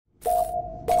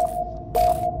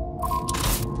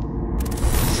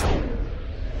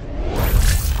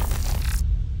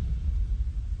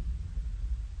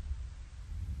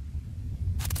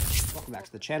back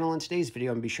to the channel. In today's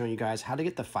video, I'm going to be showing you guys how to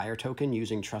get the FIRE token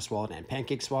using Trust Wallet and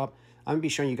Pancakeswap. I'm going to be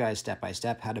showing you guys step by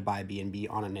step how to buy BNB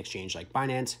on an exchange like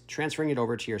Binance, transferring it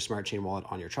over to your smart chain wallet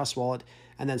on your Trust Wallet,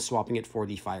 and then swapping it for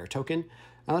the FIRE token.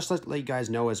 Now let's let you guys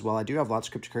know as well, I do have lots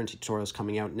of cryptocurrency tutorials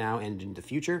coming out now and in the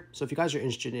future. So if you guys are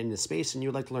interested in this space and you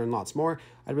would like to learn lots more,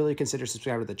 I'd really consider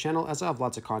subscribing to the channel as I have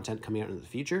lots of content coming out in the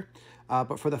future.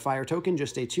 But for the FIRE token,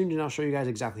 just stay tuned and I'll show you guys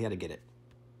exactly how to get it.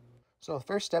 So the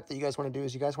first step that you guys want to do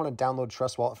is you guys want to download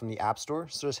Trust Wallet from the App Store.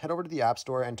 So just head over to the App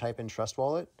Store and type in Trust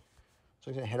Wallet.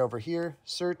 So I'm going to head over here,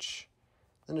 search,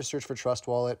 then just search for Trust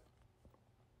Wallet.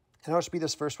 And it'll just be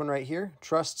this first one right here,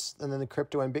 Trusts, and then the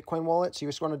crypto and Bitcoin wallet. So you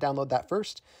just want to download that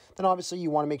first. Then obviously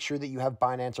you want to make sure that you have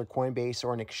Binance or Coinbase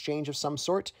or an exchange of some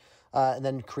sort, and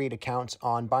then create accounts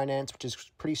on Binance, which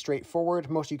is pretty straightforward.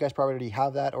 Most of you guys probably already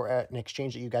have that, or an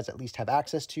exchange that you guys at least have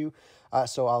access to.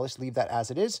 So I'll just leave that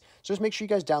as it is. So just make sure you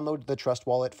guys download the Trust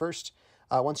Wallet first.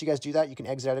 Once you guys do that, you can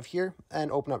exit out of here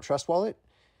and open up Trust Wallet.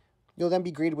 You'll then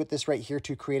be greeted with this right here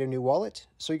to create a new wallet.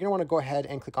 So you're going to want to go ahead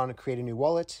and click on create a new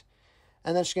wallet.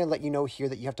 And then it's going to let you know here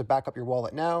that you have to back up your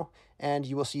wallet now, and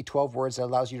you will see 12 words that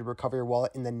allows you to recover your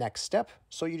wallet in the next step.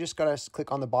 So you just got to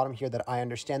click on the bottom here that I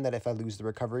understand that if I lose the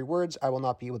recovery words, I will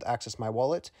not be able to access my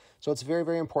wallet. So it's very,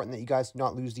 very important that you guys do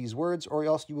not lose these words, or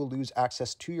else you will lose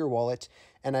access to your wallet.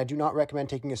 And I do not recommend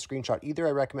taking a screenshot either.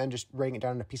 I recommend just writing it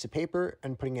down on a piece of paper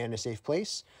and putting it in a safe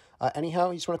place. Anyhow,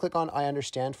 you just want to click on I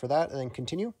understand for that and then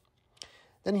continue.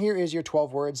 Then here is your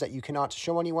 12 words that you cannot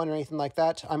show anyone or anything like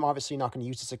that. I'm obviously not going to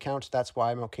use this account. That's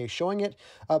why I'm okay showing it.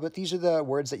 But these are the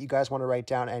words that you guys want to write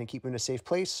down and keep in a safe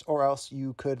place, or else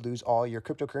you could lose all your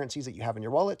cryptocurrencies that you have in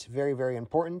your wallet. Very, very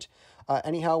important.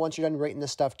 Anyhow, once you're done writing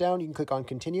this stuff down, you can click on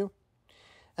continue.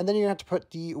 And then you're going to have to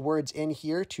put the words in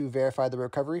here to verify the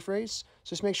recovery phrase. So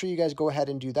just make sure you guys go ahead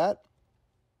and do that.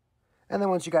 And then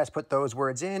once you guys put those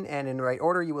words in and in the right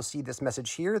order, you will see this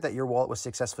message here that your wallet was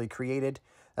successfully created.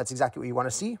 That's exactly what you want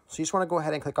to see. So you just want to go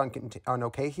ahead and click on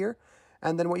OK here.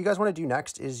 And then what you guys want to do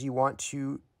next is you want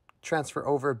to transfer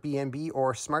over BNB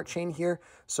or Smart Chain here.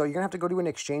 So you're going to have to go to an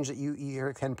exchange that you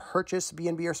either can purchase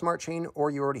BNB or Smart Chain,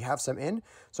 or you already have some in.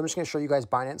 So I'm just going to show you guys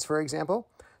Binance, for example.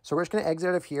 So we're just going to exit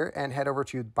out of here and head over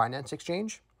to Binance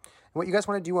Exchange. And what you guys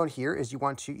want to do on here is you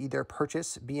want to either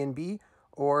purchase BNB,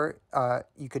 or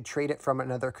you could trade it from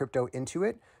another crypto into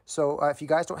it. So if you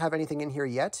guys don't have anything in here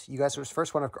yet, you guys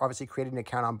first want to obviously create an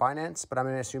account on Binance, but I'm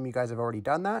going to assume you guys have already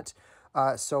done that.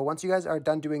 So once you guys are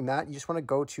done doing that, you just want to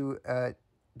go to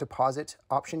deposit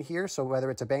option here. So whether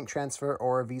it's a bank transfer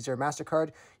or a Visa or MasterCard,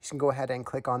 you can go ahead and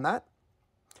click on that.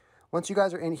 Once you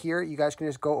guys are in here, you guys can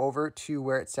just go over to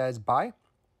where it says buy. And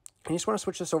you just want to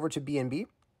switch this over to BNB.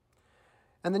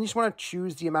 And then you just want to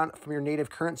choose the amount from your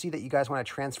native currency that you guys want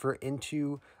to transfer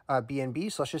into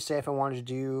BNB. So let's just say if I wanted to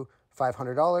do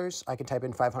 $500, I can type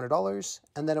in $500,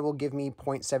 and then it will give me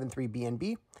 0.73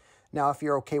 BNB. Now, if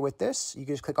you're okay with this, you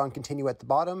can just click on continue at the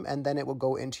bottom, and then it will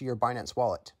go into your Binance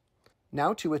wallet.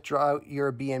 Now, to withdraw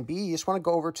your BNB, you just want to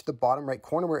go over to the bottom right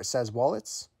corner where it says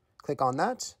wallets. Click on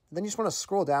that. Then you just want to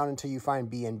scroll down until you find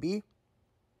BNB.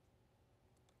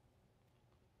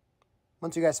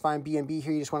 Once you guys find BNB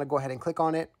here, you just want to go ahead and click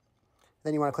on it.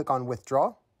 Then you want to click on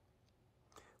withdraw.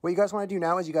 What you guys want to do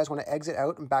now is you guys want to exit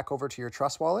out and back over to your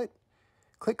Trust Wallet.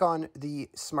 Click on the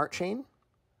Smart Chain.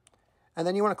 And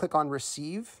then you want to click on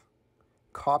receive,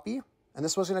 copy. And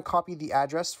this was going to copy the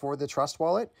address for the Trust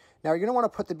Wallet. Now you're going to want to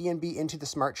put the BNB into the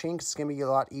Smart Chain because it's going to be a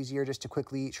lot easier just to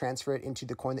quickly transfer it into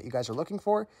the coin that you guys are looking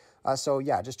for. So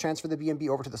yeah, just transfer the BNB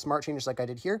over to the Smart Chain just like I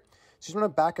did here. So you just want to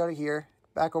back out of here,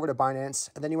 back over to Binance,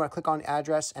 and then you want to click on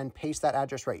address and paste that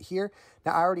address right here.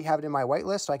 Now, I already have it in my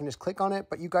whitelist, so I can just click on it,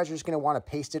 but you guys are just going to want to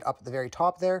paste it up at the very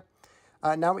top there.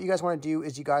 Now, what you guys want to do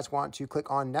is you guys want to click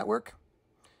on network,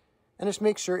 and just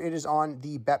make sure it is on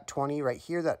the BEP20 right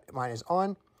here that mine is on.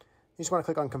 You just want to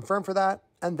click on confirm for that,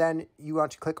 and then you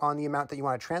want to click on the amount that you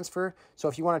want to transfer. So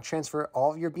if you want to transfer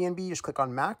all of your BNB, just click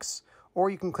on max, or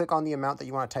you can click on the amount that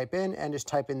you want to type in and just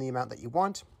type in the amount that you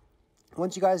want.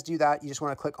 Once you guys do that, you just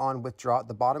want to click on withdraw at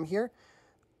the bottom here.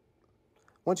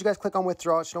 Once you guys click on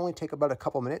withdraw, it should only take about a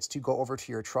couple minutes to go over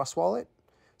to your Trust Wallet.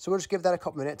 So we'll just give that a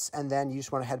couple minutes, and then you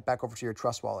just want to head back over to your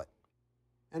Trust Wallet.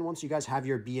 And once you guys have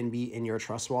your BNB in your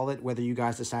Trust Wallet, whether you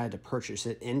guys decided to purchase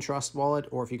it in Trust Wallet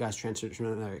or if you guys transfer it from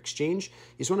another exchange,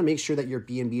 you just want to make sure that your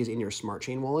BNB is in your Smart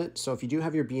Chain wallet. So if you do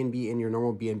have your BNB in your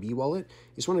normal BNB wallet,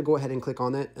 you just want to go ahead and click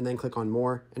on it and then click on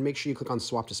more, and make sure you click on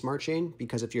swap to Smart Chain,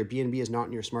 because if your BNB is not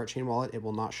in your Smart Chain wallet, it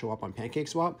will not show up on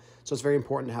Pancakeswap. So it's very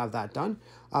important to have that done.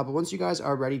 But once you guys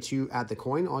are ready to add the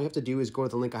coin, all you have to do is go to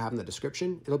the link I have in the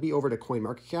description. It'll be over to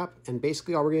CoinMarketCap. And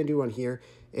basically all we're going to do on here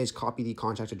is copy the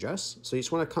contract address. So you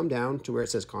just want to come down to where it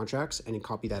says contracts and you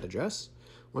copy that address.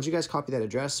 Once you guys copy that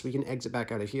address, we can exit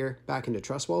back out of here, back into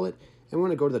Trust Wallet. And we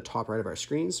want to go to the top right of our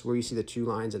screens where you see the 2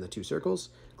 lines and the 2 circles.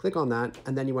 Click on that.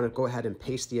 And then you want to go ahead and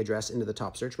paste the address into the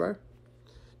top search bar.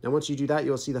 Now, once you do that,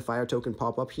 you'll see the Fire token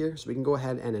pop up here. So we can go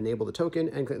ahead and enable the token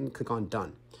and click on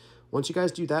done. Once you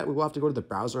guys do that, we will have to go to the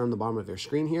browser on the bottom of your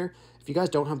screen here. If you guys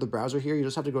don't have the browser here, you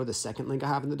just have to go to the second link I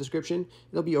have in the description.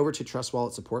 It'll be over to Trust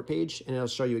Wallet support page, and it'll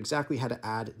show you exactly how to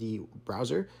add the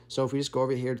browser. So if we just go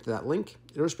over here to that link,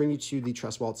 it'll just bring you to the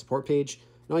Trust Wallet support page.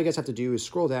 And all you guys have to do is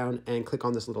scroll down and click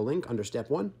on this little link under step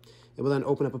 1. It will then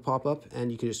open up a pop-up, and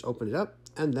you can just open it up,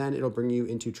 and then it'll bring you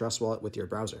into Trust Wallet with your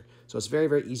browser. So it's very,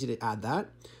 very easy to add that.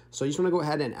 So you just want to go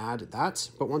ahead and add that.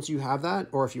 But once you have that,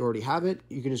 or if you already have it,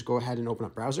 you can just go ahead and open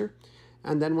up browser.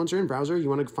 And then once you're in browser, you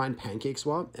want to find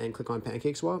Pancakeswap and click on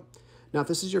Pancakeswap. Now, if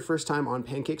this is your first time on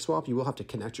Pancakeswap, you will have to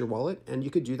connect your wallet. And you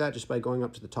could do that just by going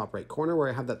up to the top right corner where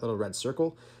I have that little red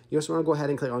circle. You just want to go ahead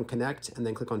and click on connect and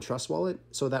then click on Trust Wallet.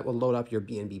 So that will load up your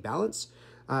BNB balance.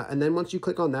 And then once you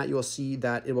click on that, you will see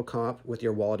that it will come up with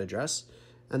your wallet address.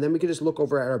 And then we can just look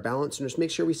over at our balance and just make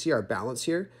sure we see our balance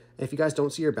here. And if you guys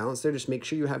don't see your balance there, just make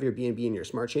sure you have your BNB in your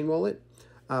Smart Chain wallet.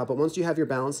 But once you have your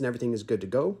balance and everything is good to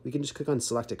go, we can just click on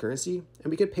select a currency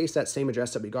and we can paste that same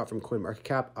address that we got from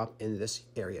CoinMarketCap up in this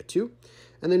area too.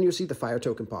 And then you'll see the Fire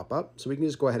token pop up. So we can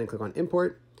just go ahead and click on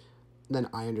import, and then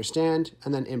I understand,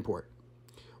 and then import.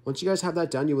 Once you guys have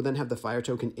that done, you will then have the Fire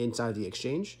token inside of the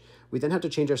exchange. We then have to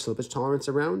change our slippage tolerance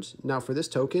around. Now for this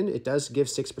token, it does give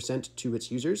 6% to its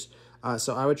users.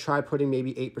 So I would try putting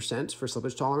maybe 8% for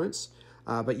slippage tolerance.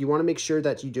 But you want to make sure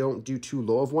that you don't do too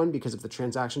low of one, because if the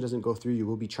transaction doesn't go through, you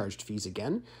will be charged fees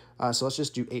again. So let's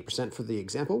just do 8% for the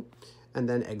example and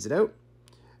then exit out.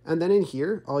 And then in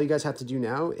here, all you guys have to do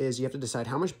now is you have to decide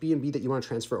how much BNB that you want to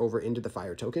transfer over into the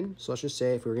Fire token. So let's just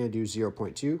say if we were going to do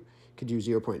 0.2, you could do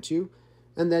 0.2.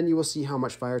 And then you will see how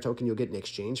much Fire token you'll get in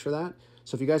exchange for that.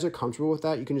 So if you guys are comfortable with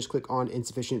that, you can just click on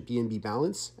insufficient BNB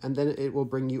balance, and then it will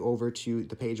bring you over to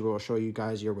the page where it'll show you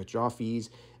guys your withdrawal fees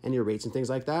and your rates and things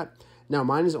like that. Now,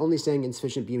 mine is only saying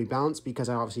insufficient BNB balance because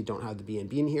I obviously don't have the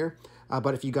BNB in here.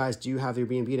 But if you guys do have your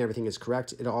BNB and everything is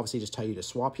correct, it'll obviously just tell you to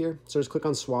swap here. So just click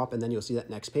on swap, and then you'll see that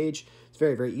next page. It's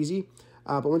very, very easy.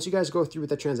 But once you guys go through with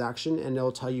the transaction and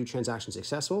it'll tell you transaction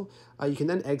successful, you can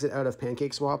then exit out of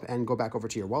Pancakeswap and go back over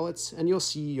to your wallets, and you'll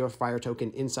see your Fire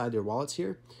token inside your wallets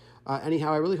here.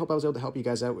 Anyhow, I really hope I was able to help you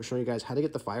guys out with showing you guys how to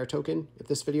get the Fire token. If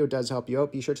this video does help you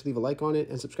out, be sure to leave a like on it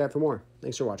and subscribe for more.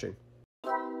 Thanks for watching.